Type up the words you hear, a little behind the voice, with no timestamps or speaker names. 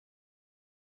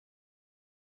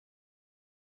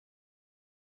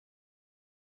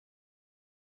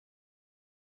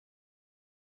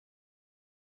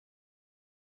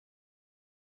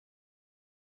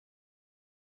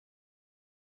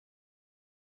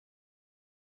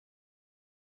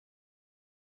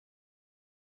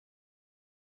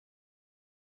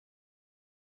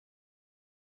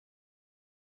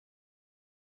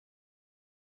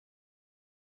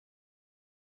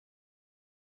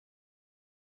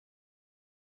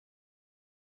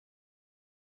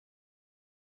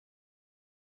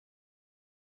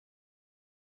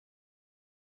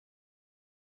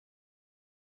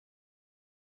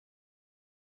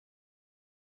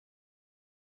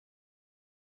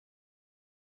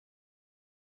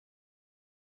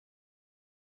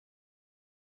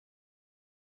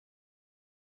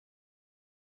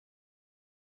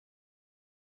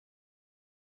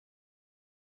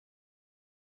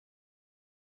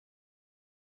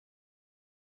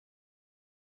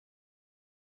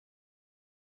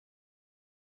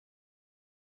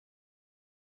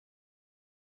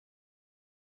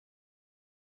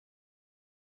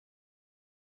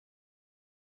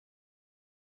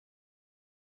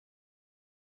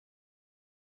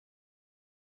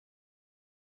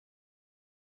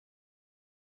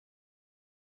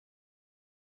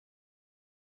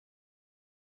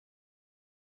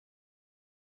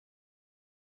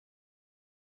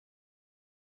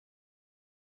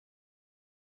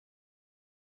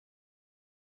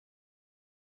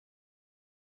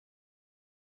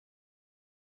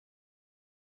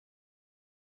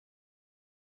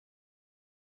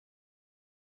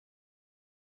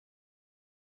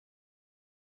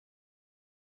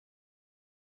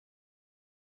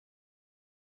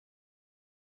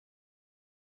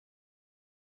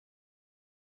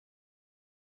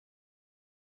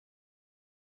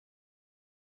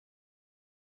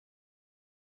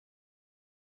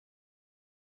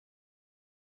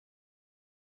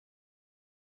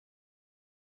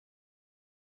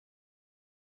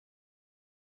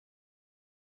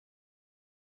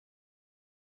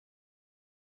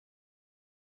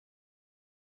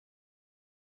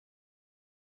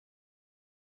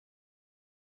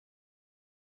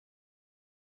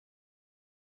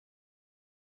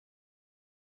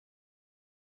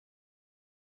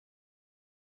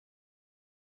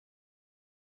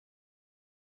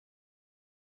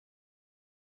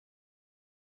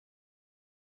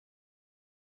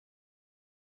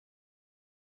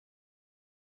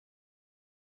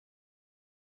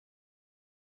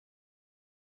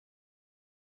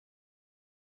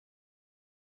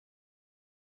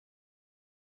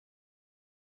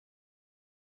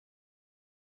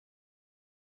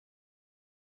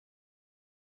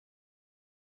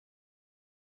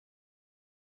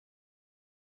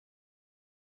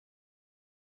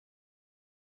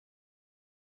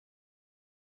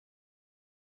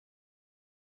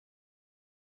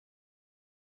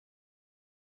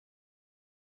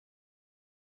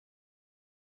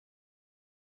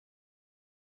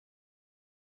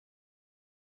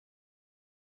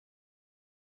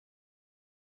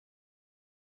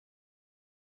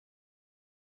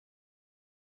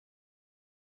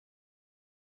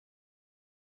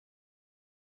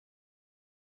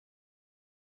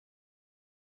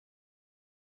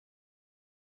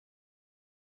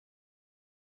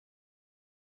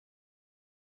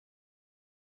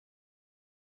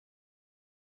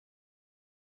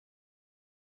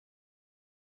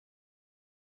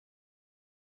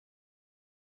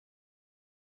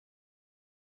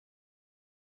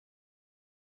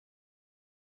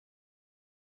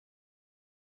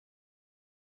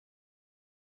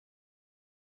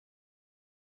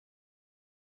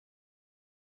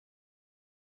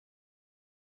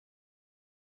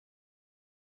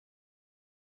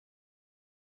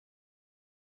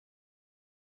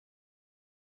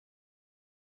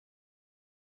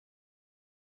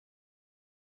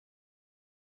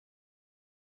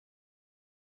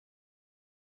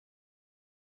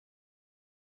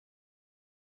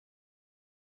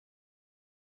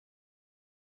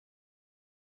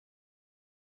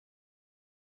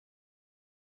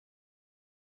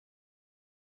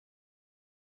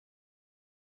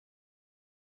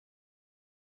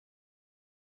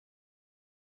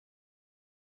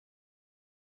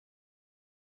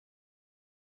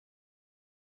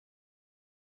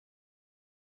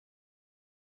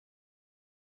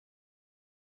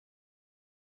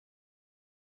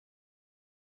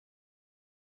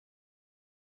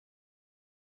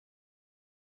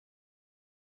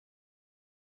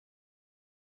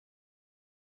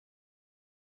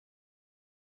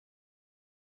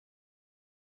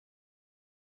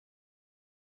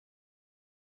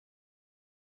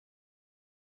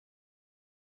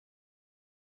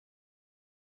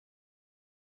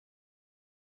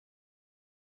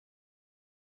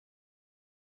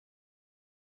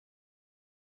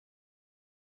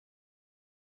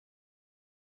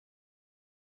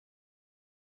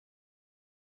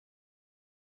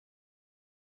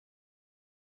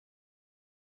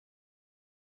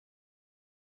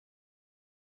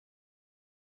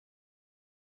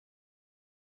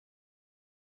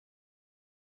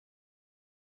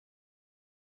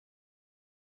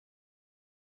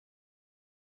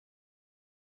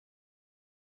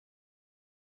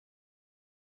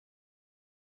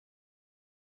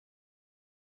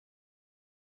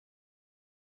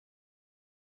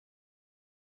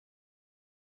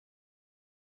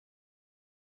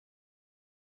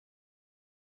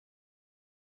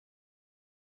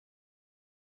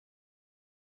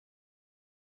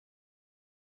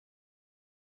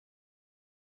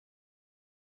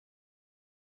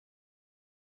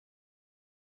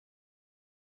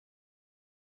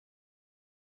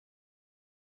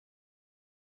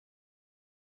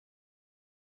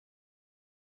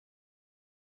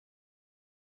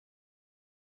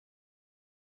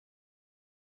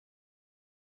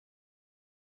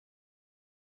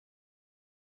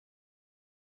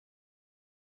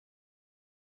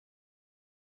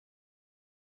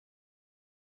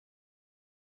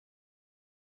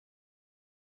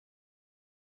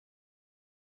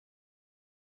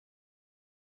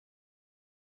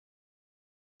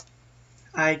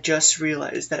I just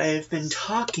realized that I have been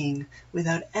talking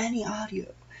without any audio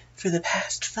for the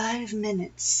past 5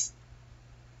 minutes.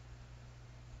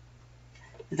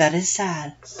 That is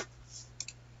sad.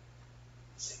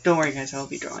 Don't worry guys, I'll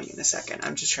be drawing in a second.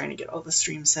 I'm just trying to get all the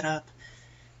streams set up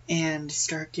and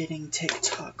start getting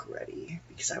TikTok ready,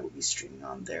 because I will be streaming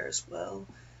on there as well.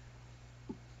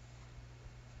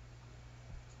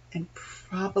 And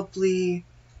probably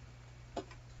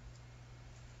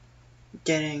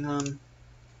getting,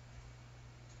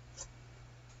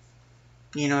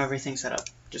 everything set up,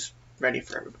 just ready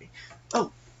for everybody.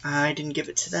 Oh, I didn't give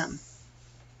it to them.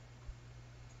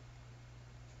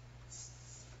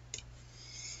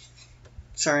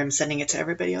 Sorry, I'm sending it to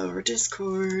everybody over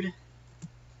Discord.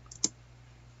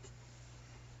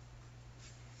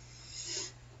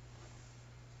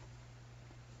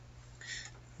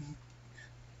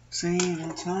 Saying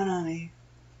autonomy.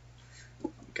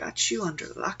 Got you under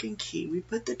lock and key. We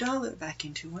put the dollar back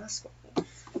into us.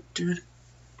 Dude.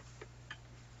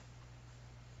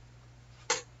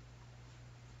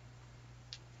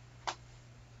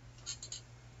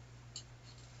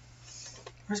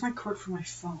 Where's my cord for my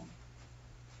phone?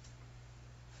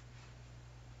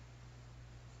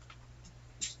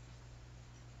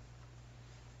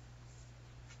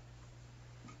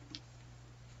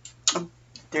 Oh,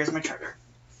 there's my charger.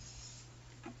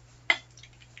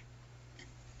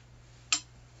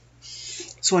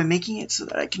 So I'm making it so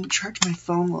that I can charge my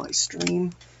phone while I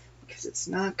stream, because it's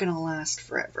not gonna last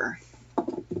forever.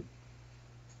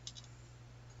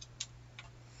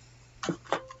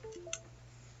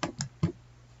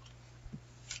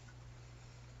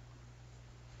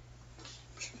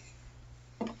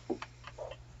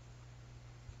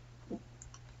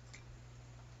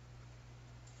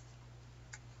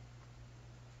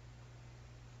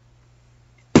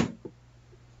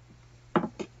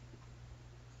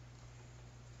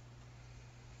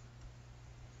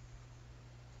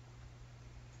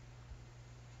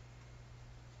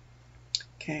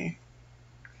 Okay.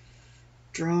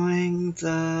 Drawing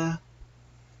the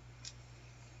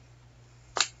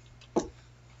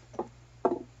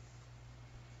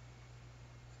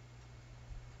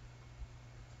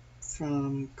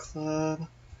from Club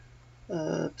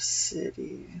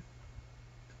Obsidian.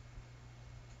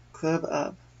 Club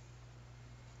Up.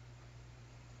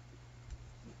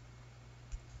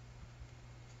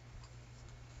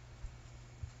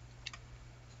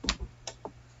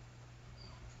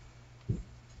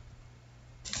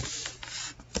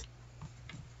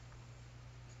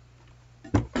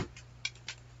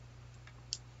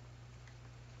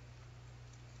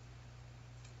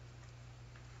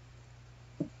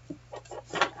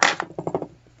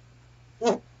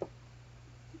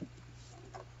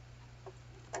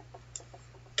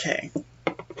 Okay.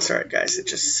 Sorry guys, it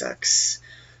just sucks.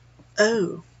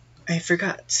 Oh, I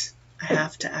forgot. I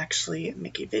have to actually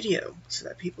make a video so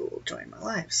that people will join my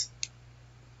lives.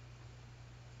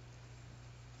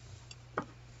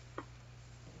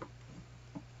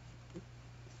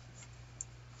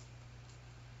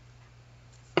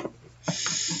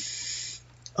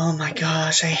 Oh my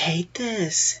gosh, I hate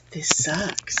this. This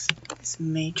sucks. This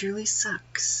majorly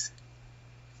sucks.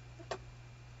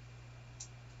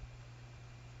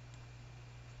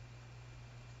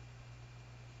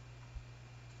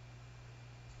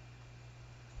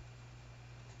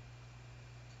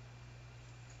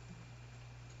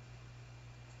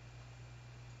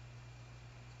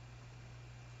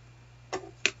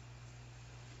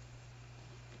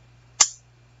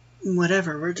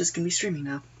 Whatever, we're just gonna be streaming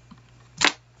now.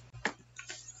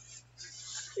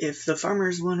 If the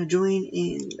farmers want to join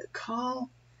in the call,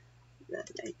 then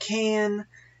they can.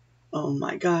 Oh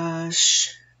my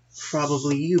gosh.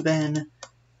 Probably you, Ben.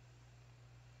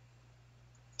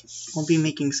 I'll be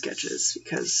making sketches,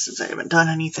 because since I haven't done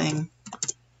anything,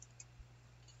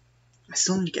 I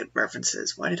still need to get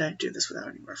references. Why did I do this without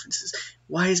any references?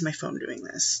 Why is my phone doing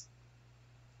this?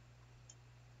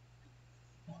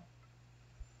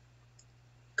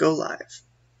 Go live.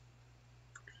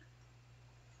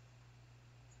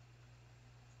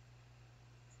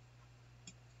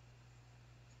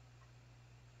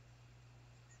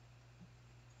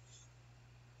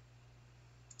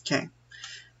 Okay.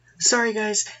 Sorry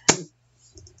guys.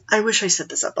 I wish I set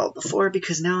this up all before,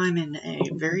 because now I'm in a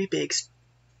very big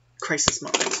crisis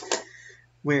moment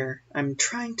where I'm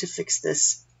trying to fix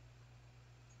this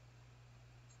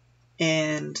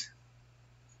and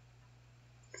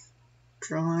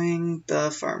drawing the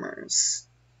farmers.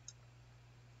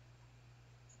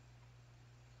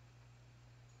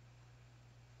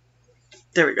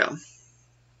 There we go.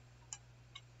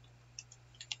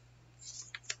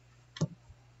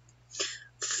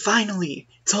 Finally,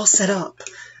 It's all set up.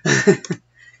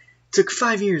 Took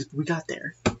 5 years, but we got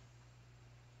there.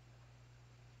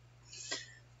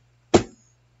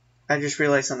 I just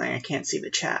realized something. I can't see the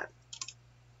chat.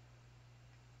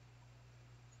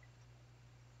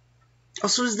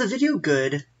 Also, is the video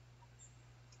good?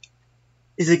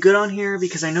 Is it good on here?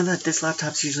 Because I know that this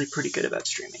laptop's usually pretty good about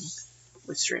streaming.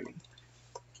 With streaming.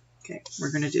 Okay,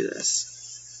 we're gonna do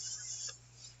this.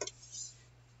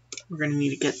 We're gonna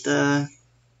need to get the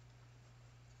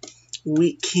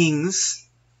Wheat Kings.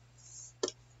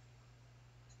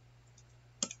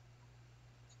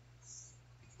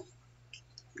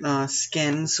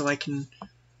 Skin so I can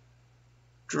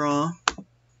draw.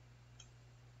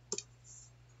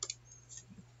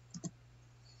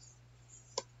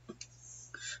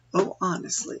 Oh,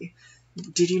 honestly,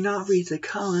 did you not read the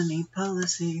colony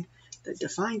policy that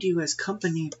defined you as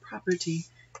company property?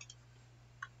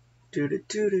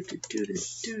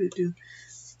 Do-do-do-do-do-do-do-do-do.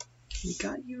 We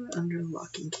got you under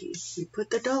lock and key. We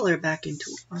put the dollar back into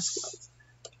our swell.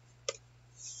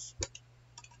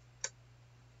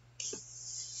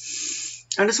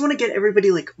 I just want to get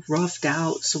everybody like roughed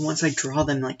out, so once I draw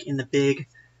them like in the big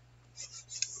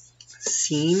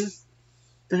scene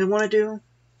that I want to do,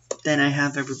 then I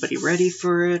have everybody ready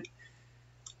for it.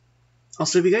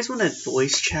 Also, if you guys want to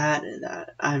voice chat,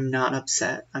 I'm not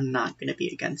upset. I'm not going to be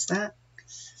against that.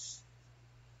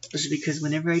 Especially because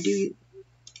whenever I do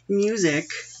music,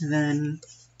 then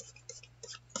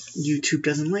YouTube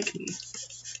doesn't like me.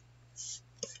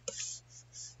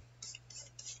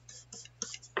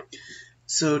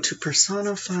 So, to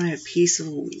personify a piece of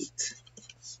wheat.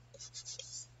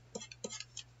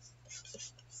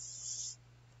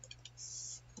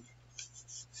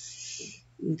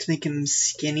 Let's make him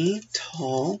skinny,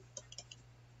 tall,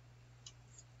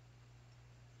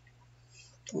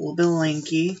 a little bit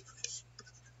lanky.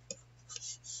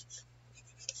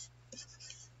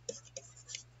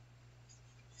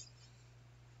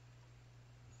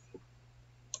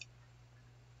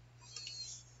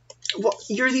 Well,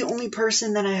 you're the only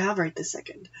person that I have right this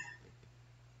second.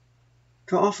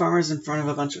 Draw all farmers in front of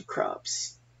a bunch of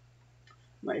crops.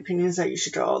 My opinion is that you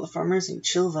should draw all the farmers in a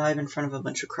chill vibe in front of a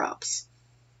bunch of crops.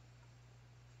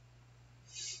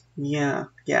 Yeah.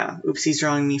 Oopsie's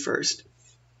drawing me first.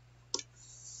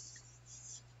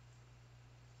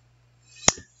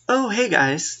 Oh, hey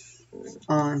guys.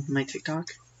 On my TikTok.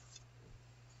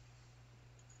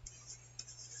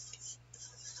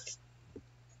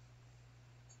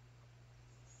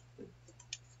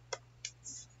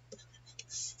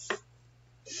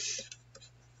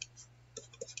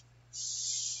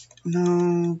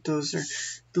 No, those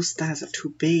styles are too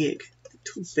big. They're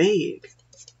too big.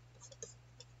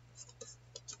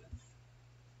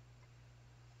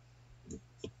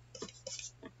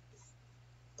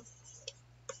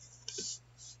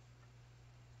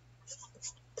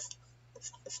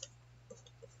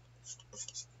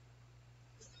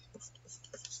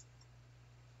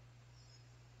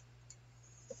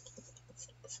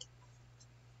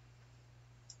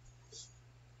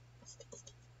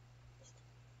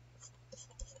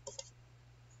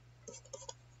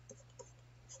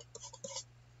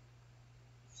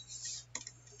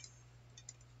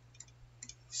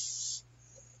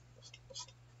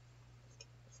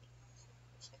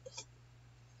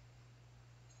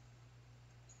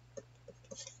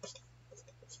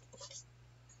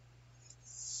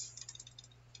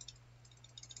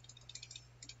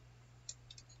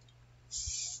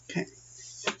 Okay.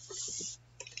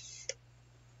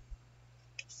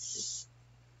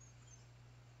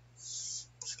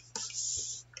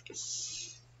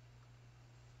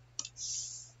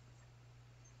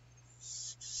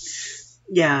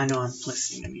 Yeah, I know I'm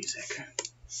listening to music.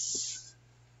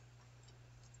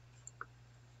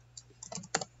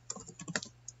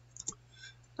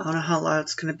 I don't know how loud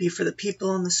it's going to be for the people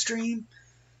on the stream.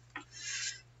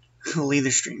 Who'll leave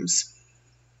their streams.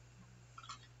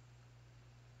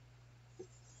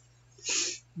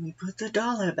 We put the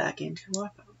dollar back into our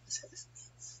purposes.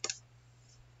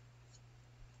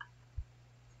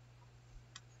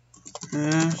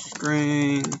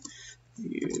 Screen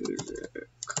music.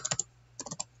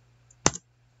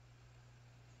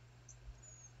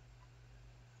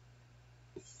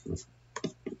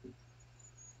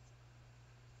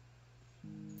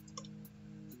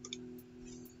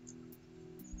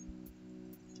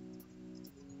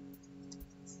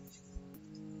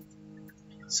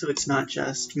 So it's not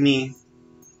just me.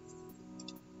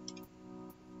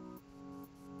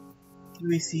 Let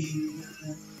me see.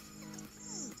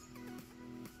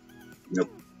 Nope.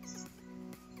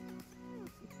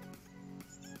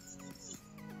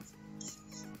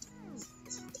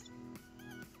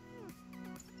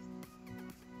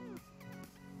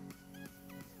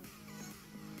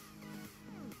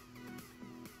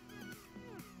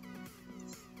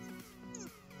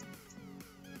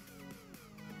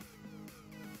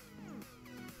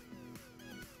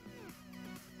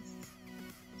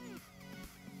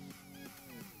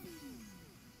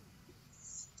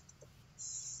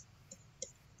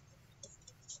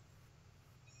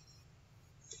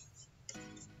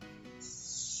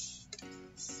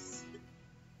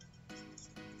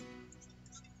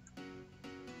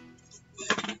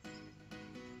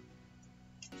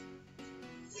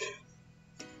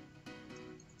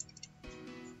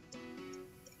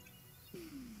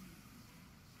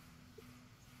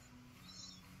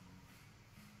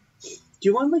 Do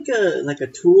you want like a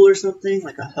tool or something,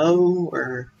 like a hoe,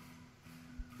 or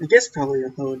I guess probably a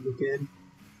hoe would be good.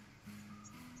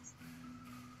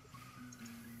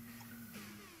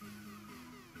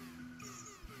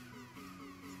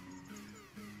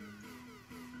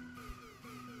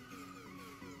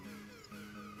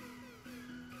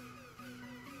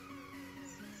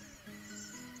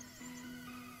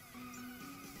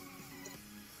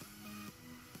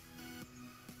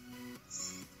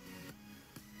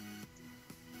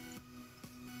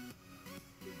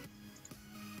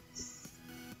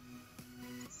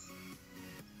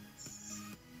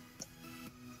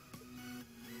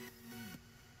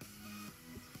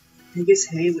 I guess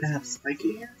hay would have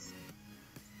spiky hair.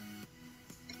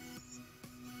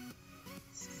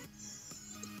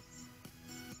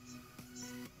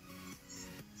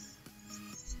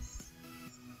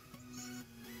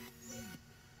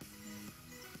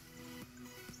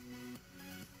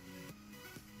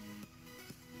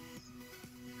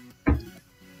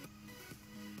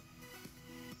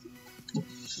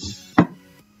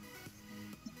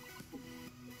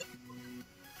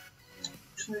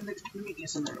 Let me get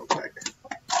some real quick.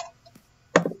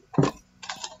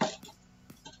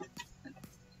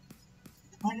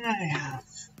 Why did I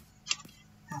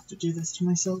have to do this to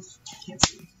myself? I can't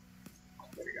see.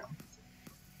 There we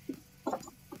go.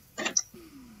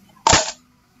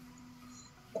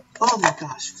 Oh my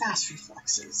gosh, fast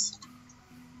reflexes.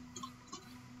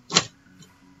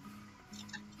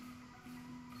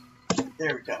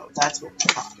 There we go. That's where the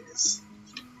cock is.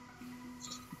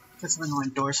 Put something on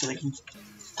the door so they can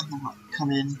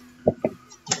come in.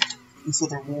 And so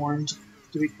they're warned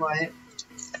to be quiet.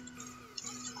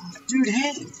 Oh, dude,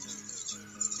 hey!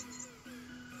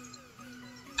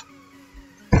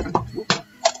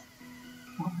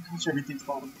 Oh my gosh, everything's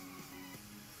falling.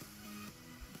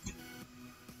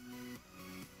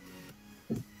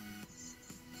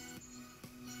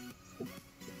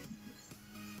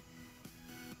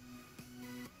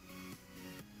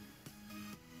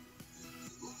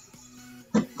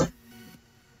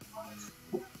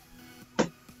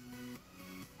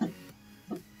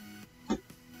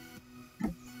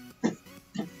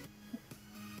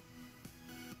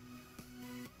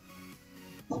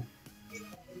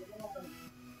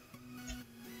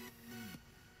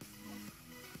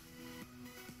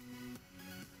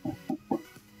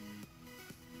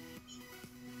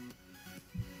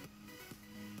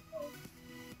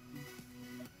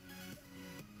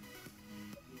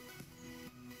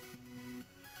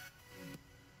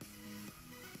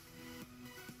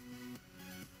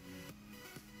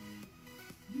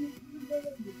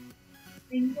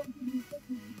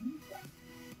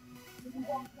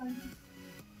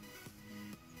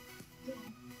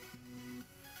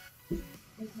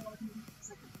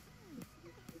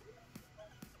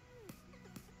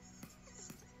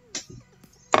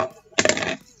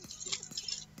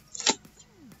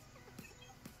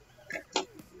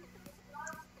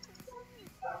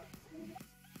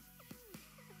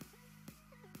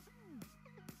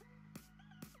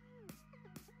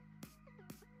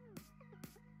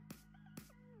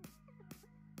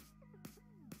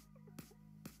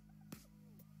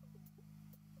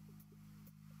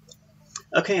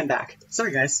 Okay, I'm back.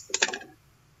 Sorry, guys.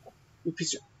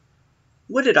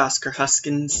 What did Oscar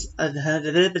Huskins...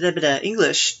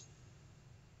 English?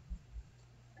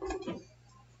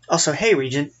 Also, hey,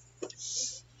 Regent.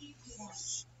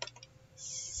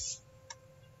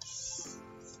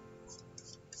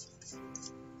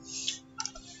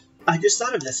 I just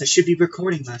thought of this. I should be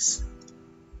recording this.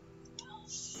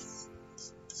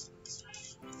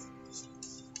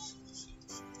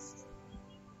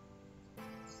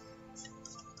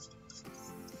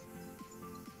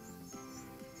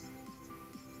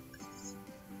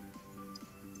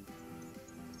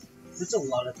 There's a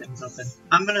lot of things open.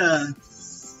 I'm gonna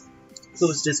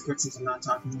close Discord since I'm not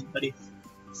talking to anybody.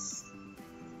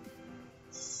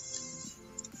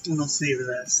 And I'll save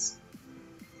this.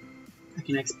 I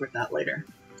can export that later.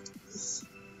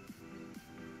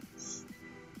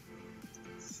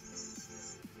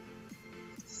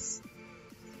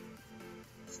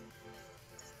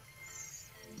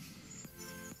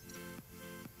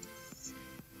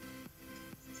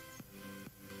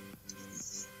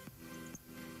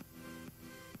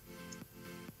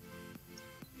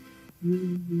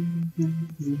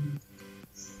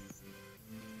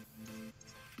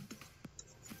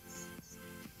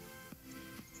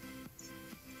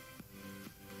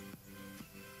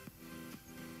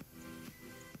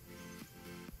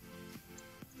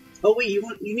 Oh wait,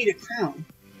 you need a crown.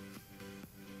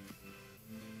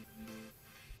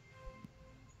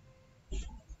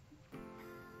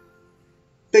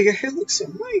 But your hair looks so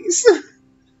nice.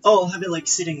 Oh, I'll have it like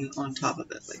sitting on top of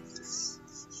it like this.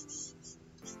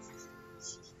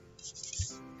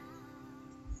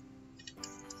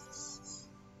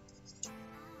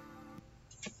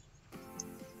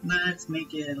 Let's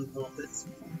make it a little bit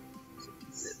smaller.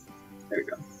 There we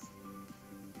go.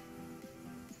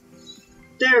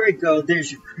 There we go,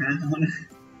 there's your crown.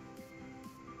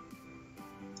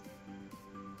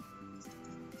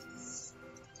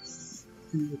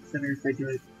 It's better if I do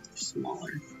it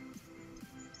smaller.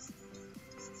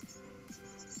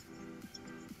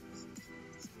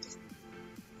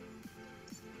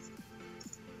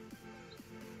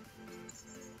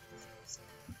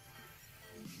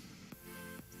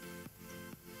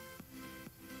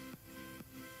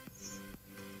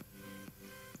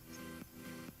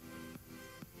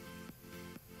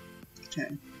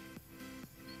 Okay.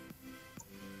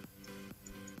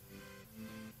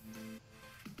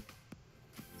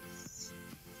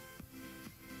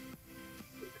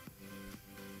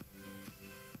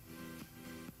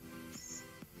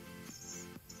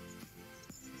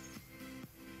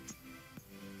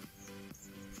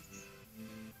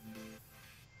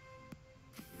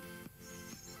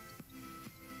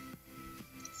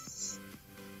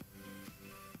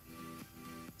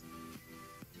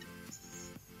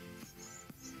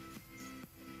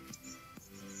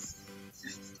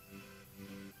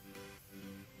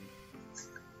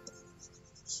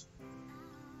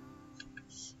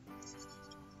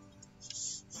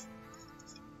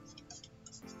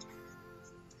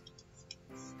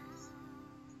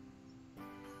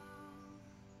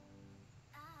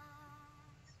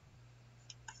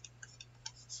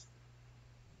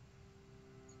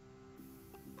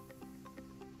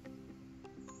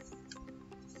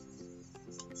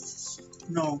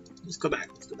 No, let's go back.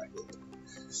 Let's go back a little bit.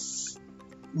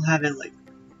 We'll have it like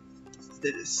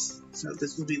this. So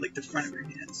this will be like the front of your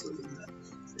hand. So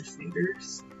the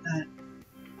fingers that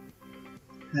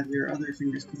have your other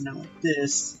fingers coming out like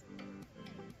this.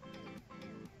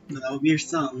 No, that would be your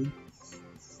thumb.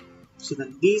 So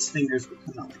then these fingers would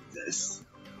come out like this.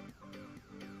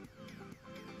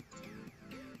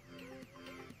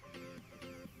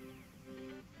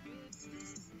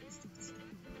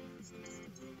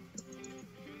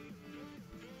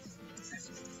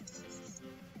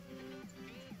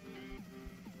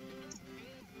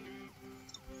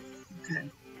 Okay.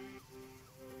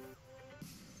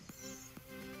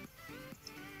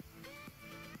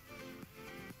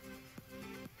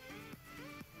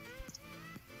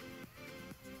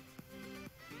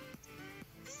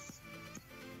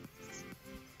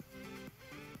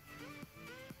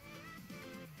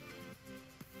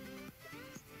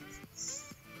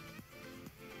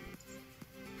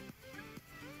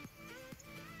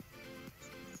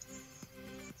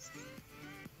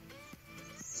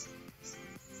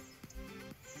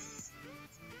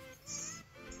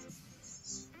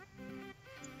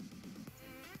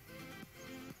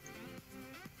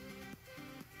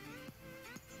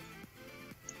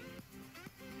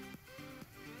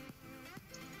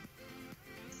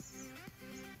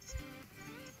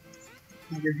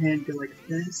 Have your hand go like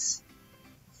this.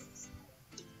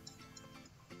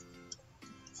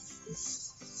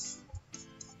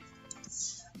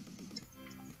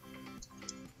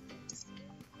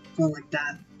 Go like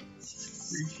that.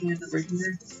 Your hand right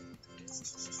here.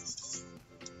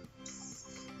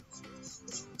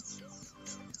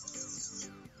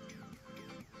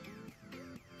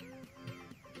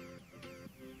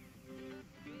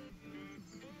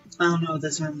 I don't know,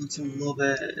 this one looks a little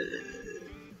bit...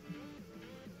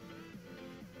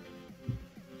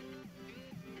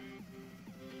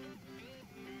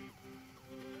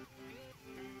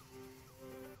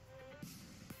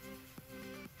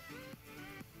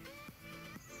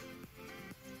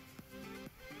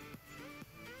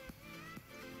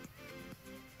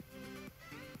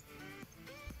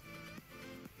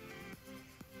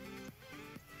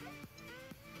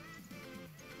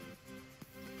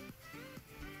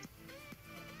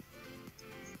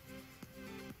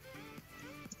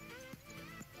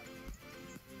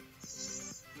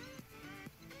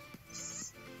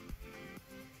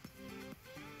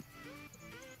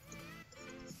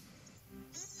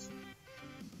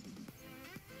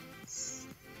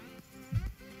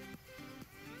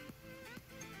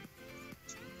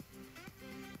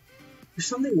 There's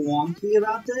something wonky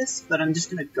about this, but I'm just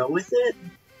gonna go with it.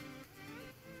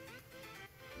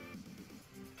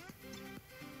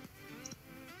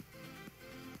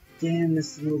 Damn,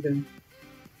 this is moving.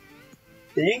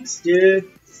 Thanks,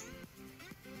 dude.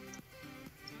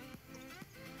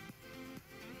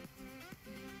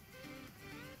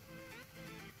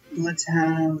 Let's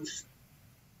have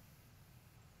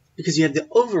because you have the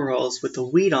overalls with the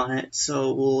wheat on it,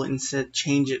 so we'll instead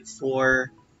change it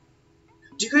for...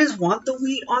 Do you guys want the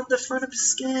wheat on the front of the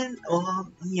skin?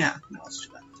 Yeah, no, let's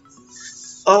do that.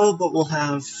 Oh, but we'll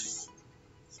have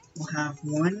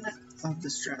one of the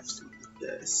straps like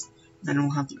this, and then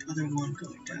we'll have the other one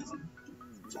going down,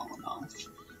 falling off,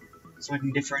 so I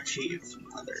can differentiate it from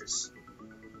others.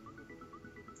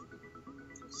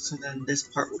 So then this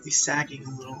part will be sagging a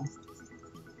little,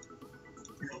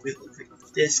 and it'll be look like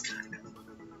this kind of.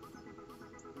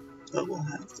 But we'll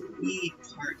have the wheat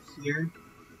part here.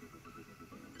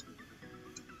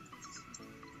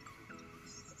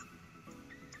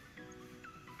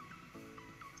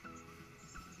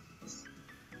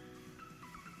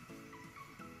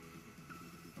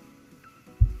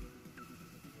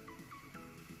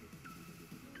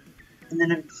 And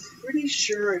then I'm pretty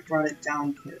sure I brought it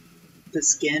down to the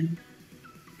skin.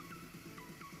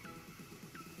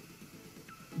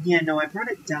 Yeah, no, I brought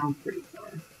it down pretty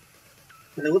far.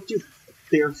 But I looked you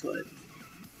barefoot.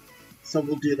 So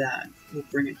we'll do that. We'll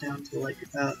bring it down to like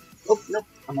about... Oh, nope,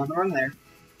 I'm on the wrong layer.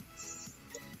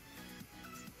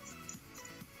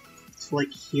 So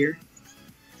like here.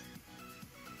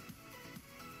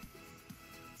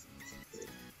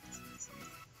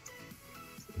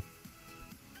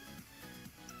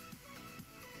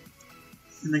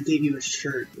 And I gave you a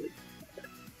shirt, like,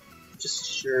 just a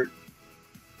shirt.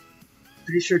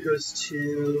 Pretty sure it goes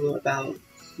to about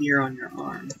here on your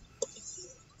arm.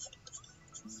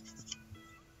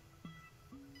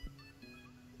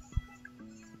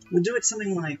 We'll do it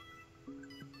something like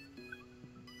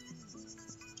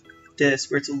this,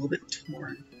 where it's a little bit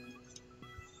torn.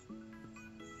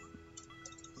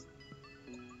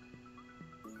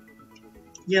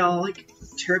 Yeah, I'll like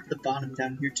tear up the bottom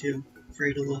down here too,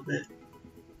 frayed a little bit.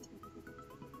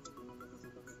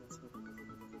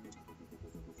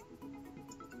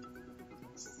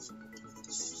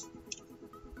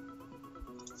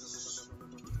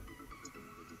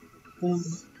 Bum,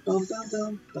 bum, bum,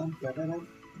 bum, bum, ba, da, dum,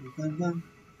 bum, bum,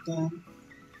 bum.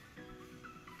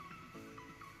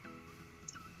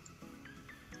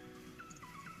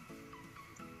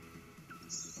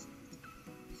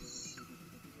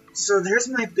 So there's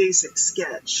my basic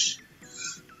sketch.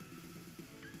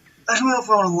 I don't know if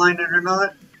I want to line it or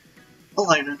not. I'll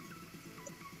line it.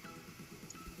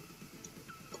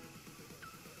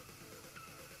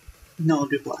 No, I'll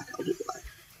do black. I'll do black.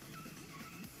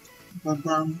 Bum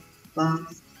bum bum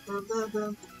bum bum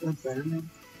bum bum bum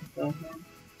bum bum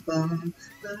bum.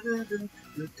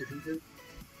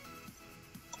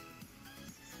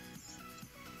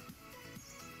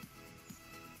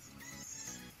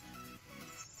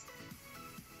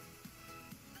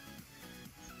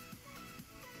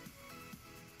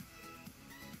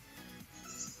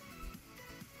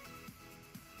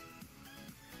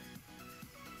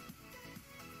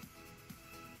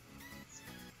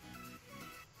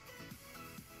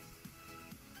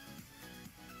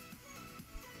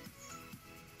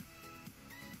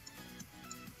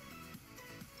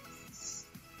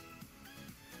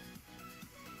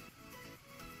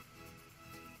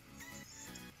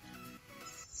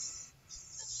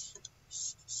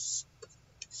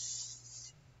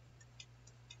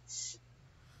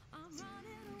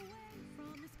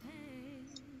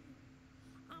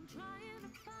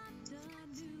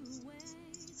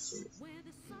 Where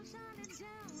the sun shining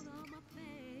down on my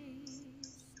face,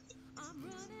 I'm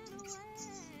running away.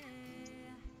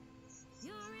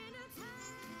 You're in a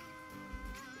toxic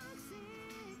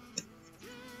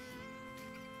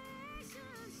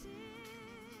relationship.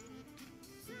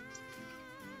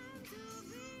 Time to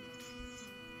be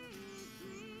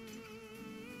free.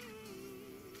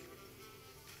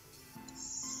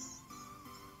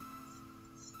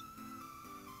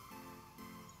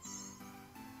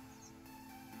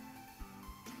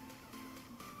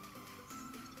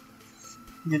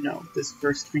 You know, this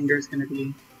first finger is going to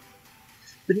be...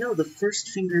 But no, the first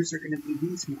fingers are going to be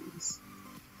these ones.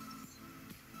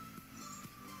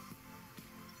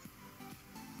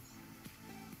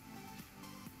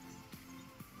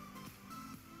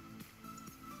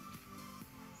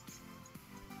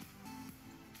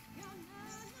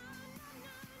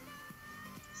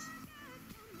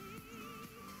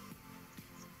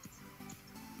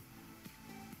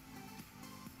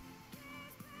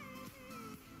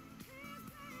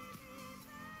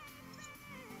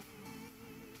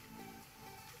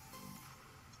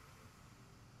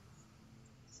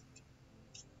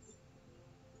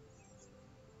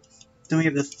 Then we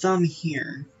have the thumb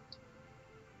here.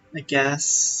 I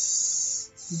guess...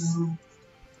 No.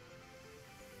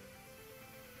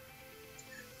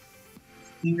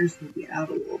 Fingers will be out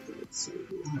a little bit, so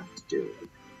we'll have to do it.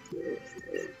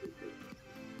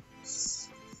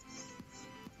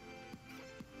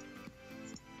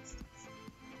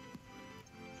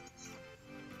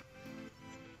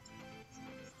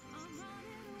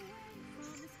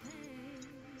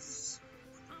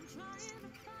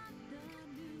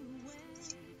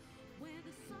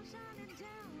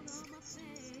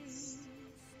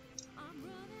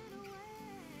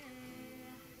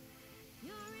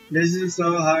 This is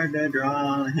so hard to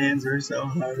draw, hands are so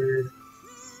hard.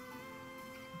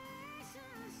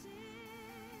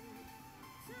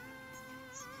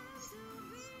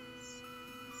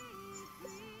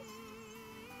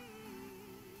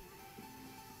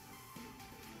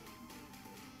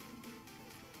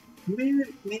 Maybe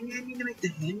I need to make the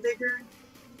hand bigger?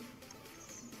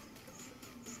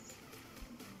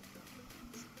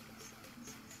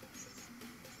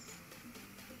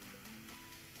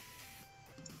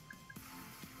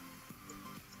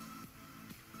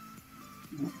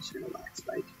 Oh, I'm just gonna lag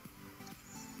spike.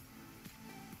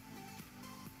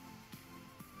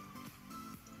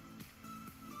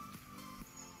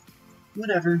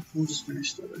 Whatever, we'll just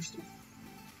finish the other stuff.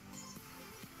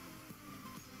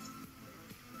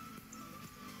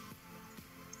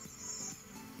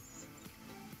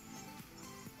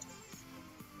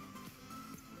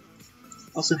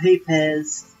 Also, hey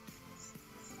Pez.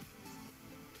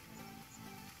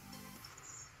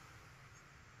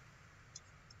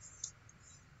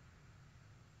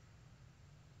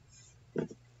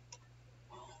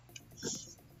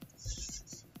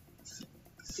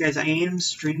 Guys, I am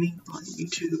streaming on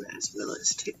YouTube as well as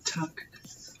TikTok.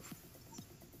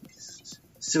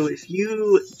 So if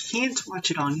you can't watch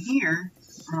it on here,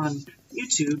 or on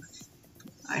YouTube,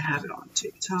 I have it on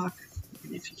TikTok.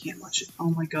 And if you can't watch it, oh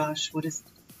my gosh, what is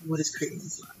creating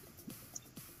this lag?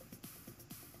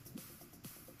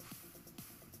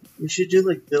 We should do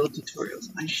like build tutorials.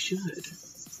 I should.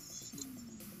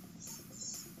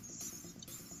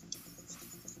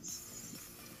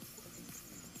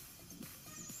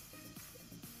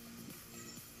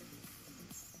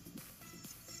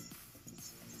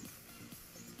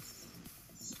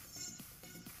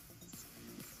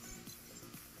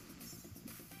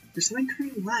 There's something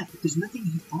creating lag, but there's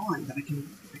nothing on that I can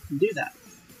do that.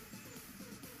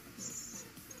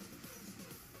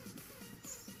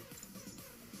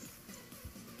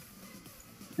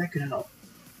 That could help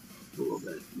a little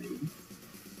bit, maybe.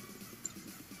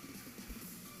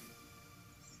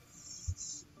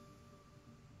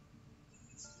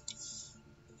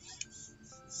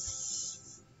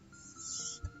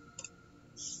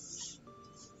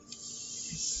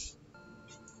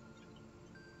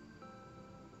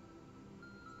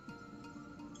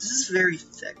 This is very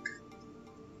thick.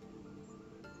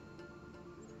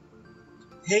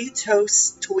 Hey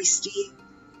Toasty.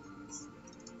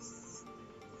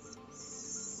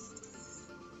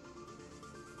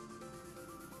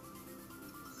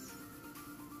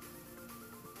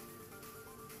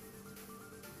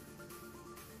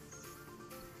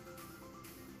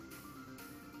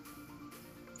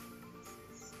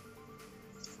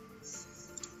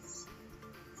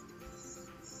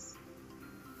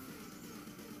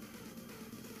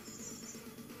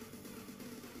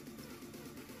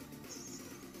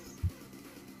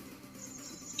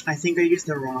 I think I used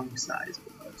the wrong size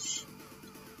brush.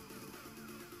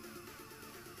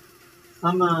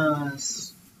 I'm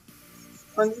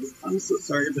so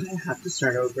sorry, but I have to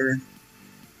start over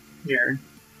here.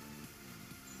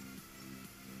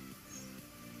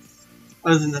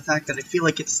 Other than the fact that I feel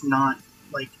like it's not,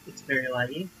 like, it's very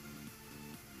laggy.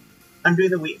 I'm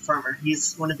doing the Wheat Farmer.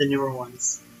 He's one of the newer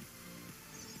ones.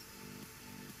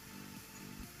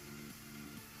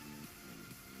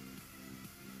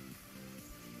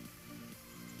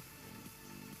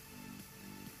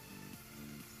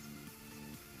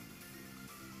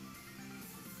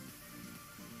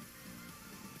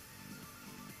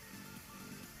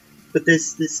 But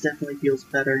this definitely feels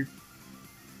better.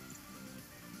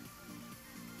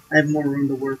 I have more room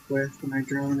to work with when I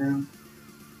draw now.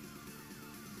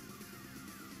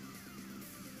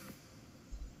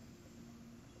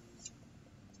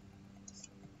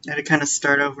 I had to kind of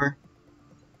start over.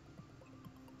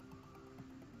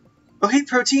 Oh hey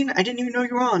Protein, I didn't even know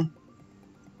you were on.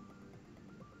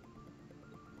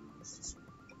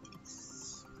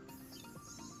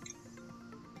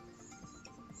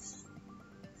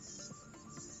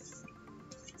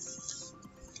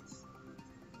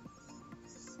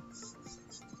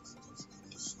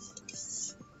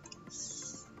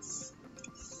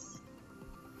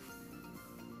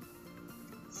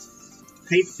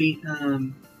 Hey Feet,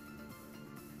 I'm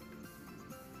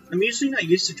usually not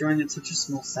used to drawing in such a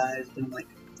small size, but I'm like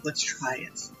let's try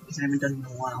it, because I haven't done it in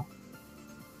a while.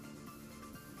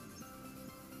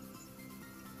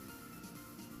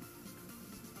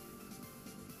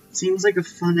 Seems like a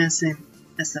fun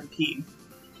SMP.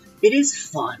 It is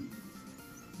fun.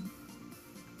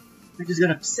 I just got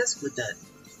obsessed with that.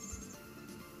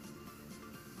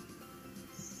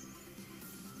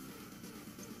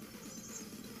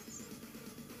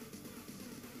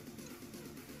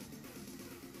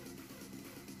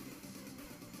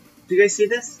 Do you guys see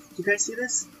this? Do you guys see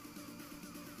this?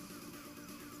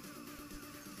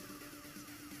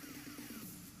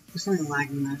 There's something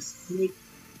lagging this. Wait.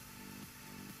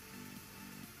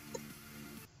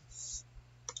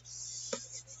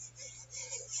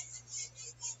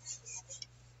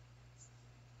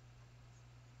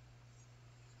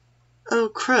 Oh,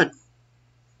 crud.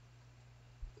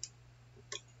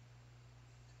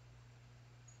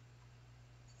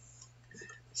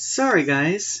 Sorry,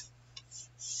 guys.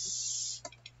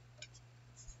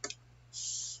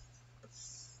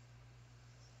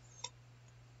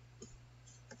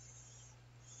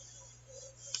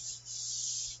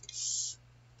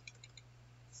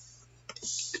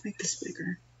 Let's make this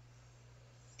bigger.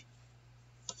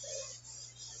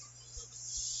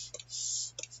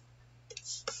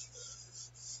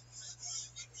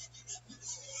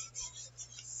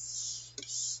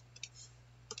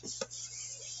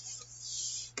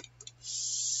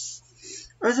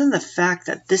 Other than the fact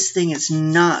that this thing is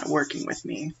not working with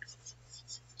me,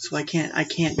 so I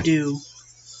can't do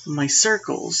my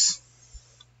circles.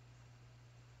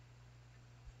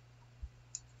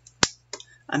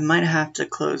 I might have to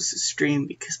close the stream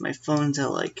because my phone's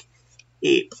at like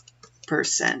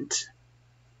 8%.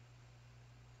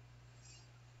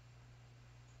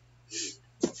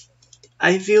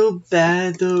 I feel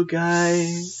bad though,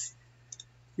 guys,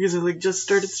 because I like just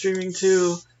started streaming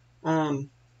too.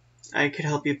 I could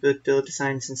help you build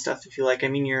designs and stuff if you like. I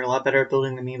mean, you're a lot better at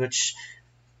building than me, but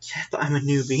I'm a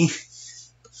newbie.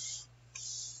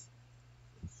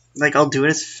 Like, I'll do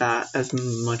it as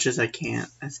much as I can,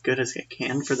 as good as I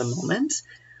can for the moment.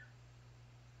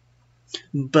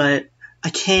 But I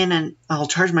can, and I'll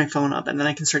charge my phone up, and then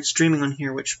I can start streaming on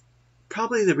here, which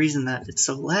probably the reason that it's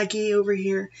so laggy over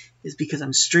here is because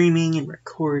I'm streaming and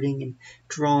recording and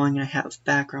drawing, and I have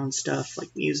background stuff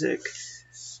like music.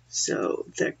 So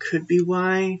that could be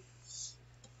why,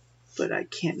 but I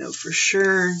can't know for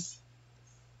sure.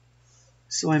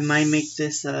 So I might make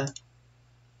this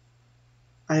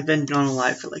I've been on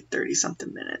live for like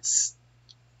 30-something minutes.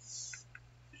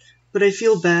 But I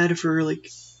feel bad for like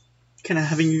kind of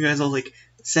having you guys all like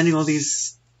sending all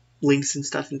these links and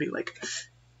stuff and be like,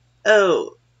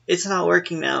 oh, it's not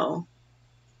working now.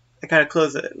 I gotta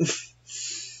close it.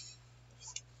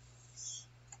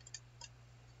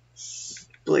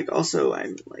 But like also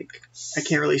I'm like, I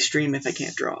can't really stream if I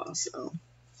can't draw, so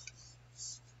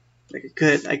like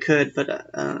I could, but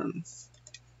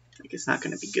like it's not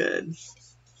gonna be good.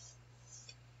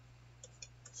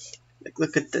 Like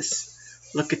look at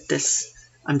this. Look at this.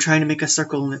 I'm trying to make a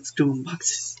circle and it's doing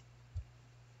boxes.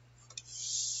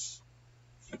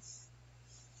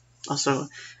 Also,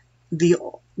 the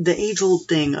age-old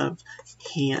thing of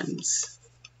hands.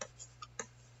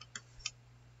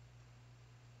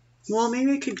 Well,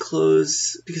 maybe I could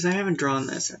close, because I haven't drawn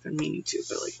this. I've been meaning to,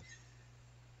 but like,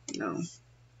 no.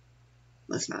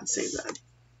 Let's not say that.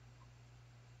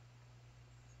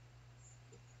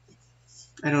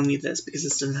 I don't need this because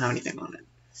this doesn't have anything on it.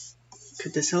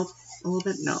 Could this help a little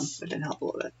bit? No, it didn't help a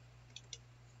little bit.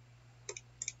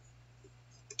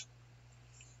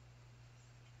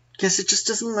 Guess it just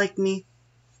doesn't like me.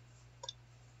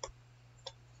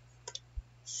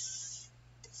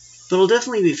 But I'll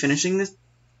definitely be finishing this.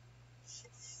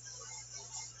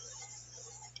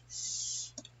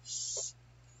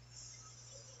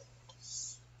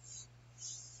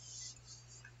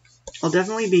 I'll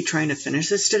definitely be trying to finish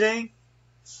this today.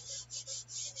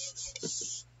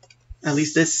 At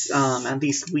least this, at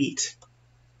least wheat.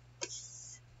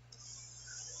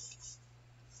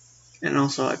 And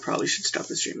also, I probably should stop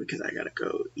the stream because I gotta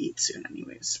go eat soon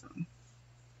anyways, so.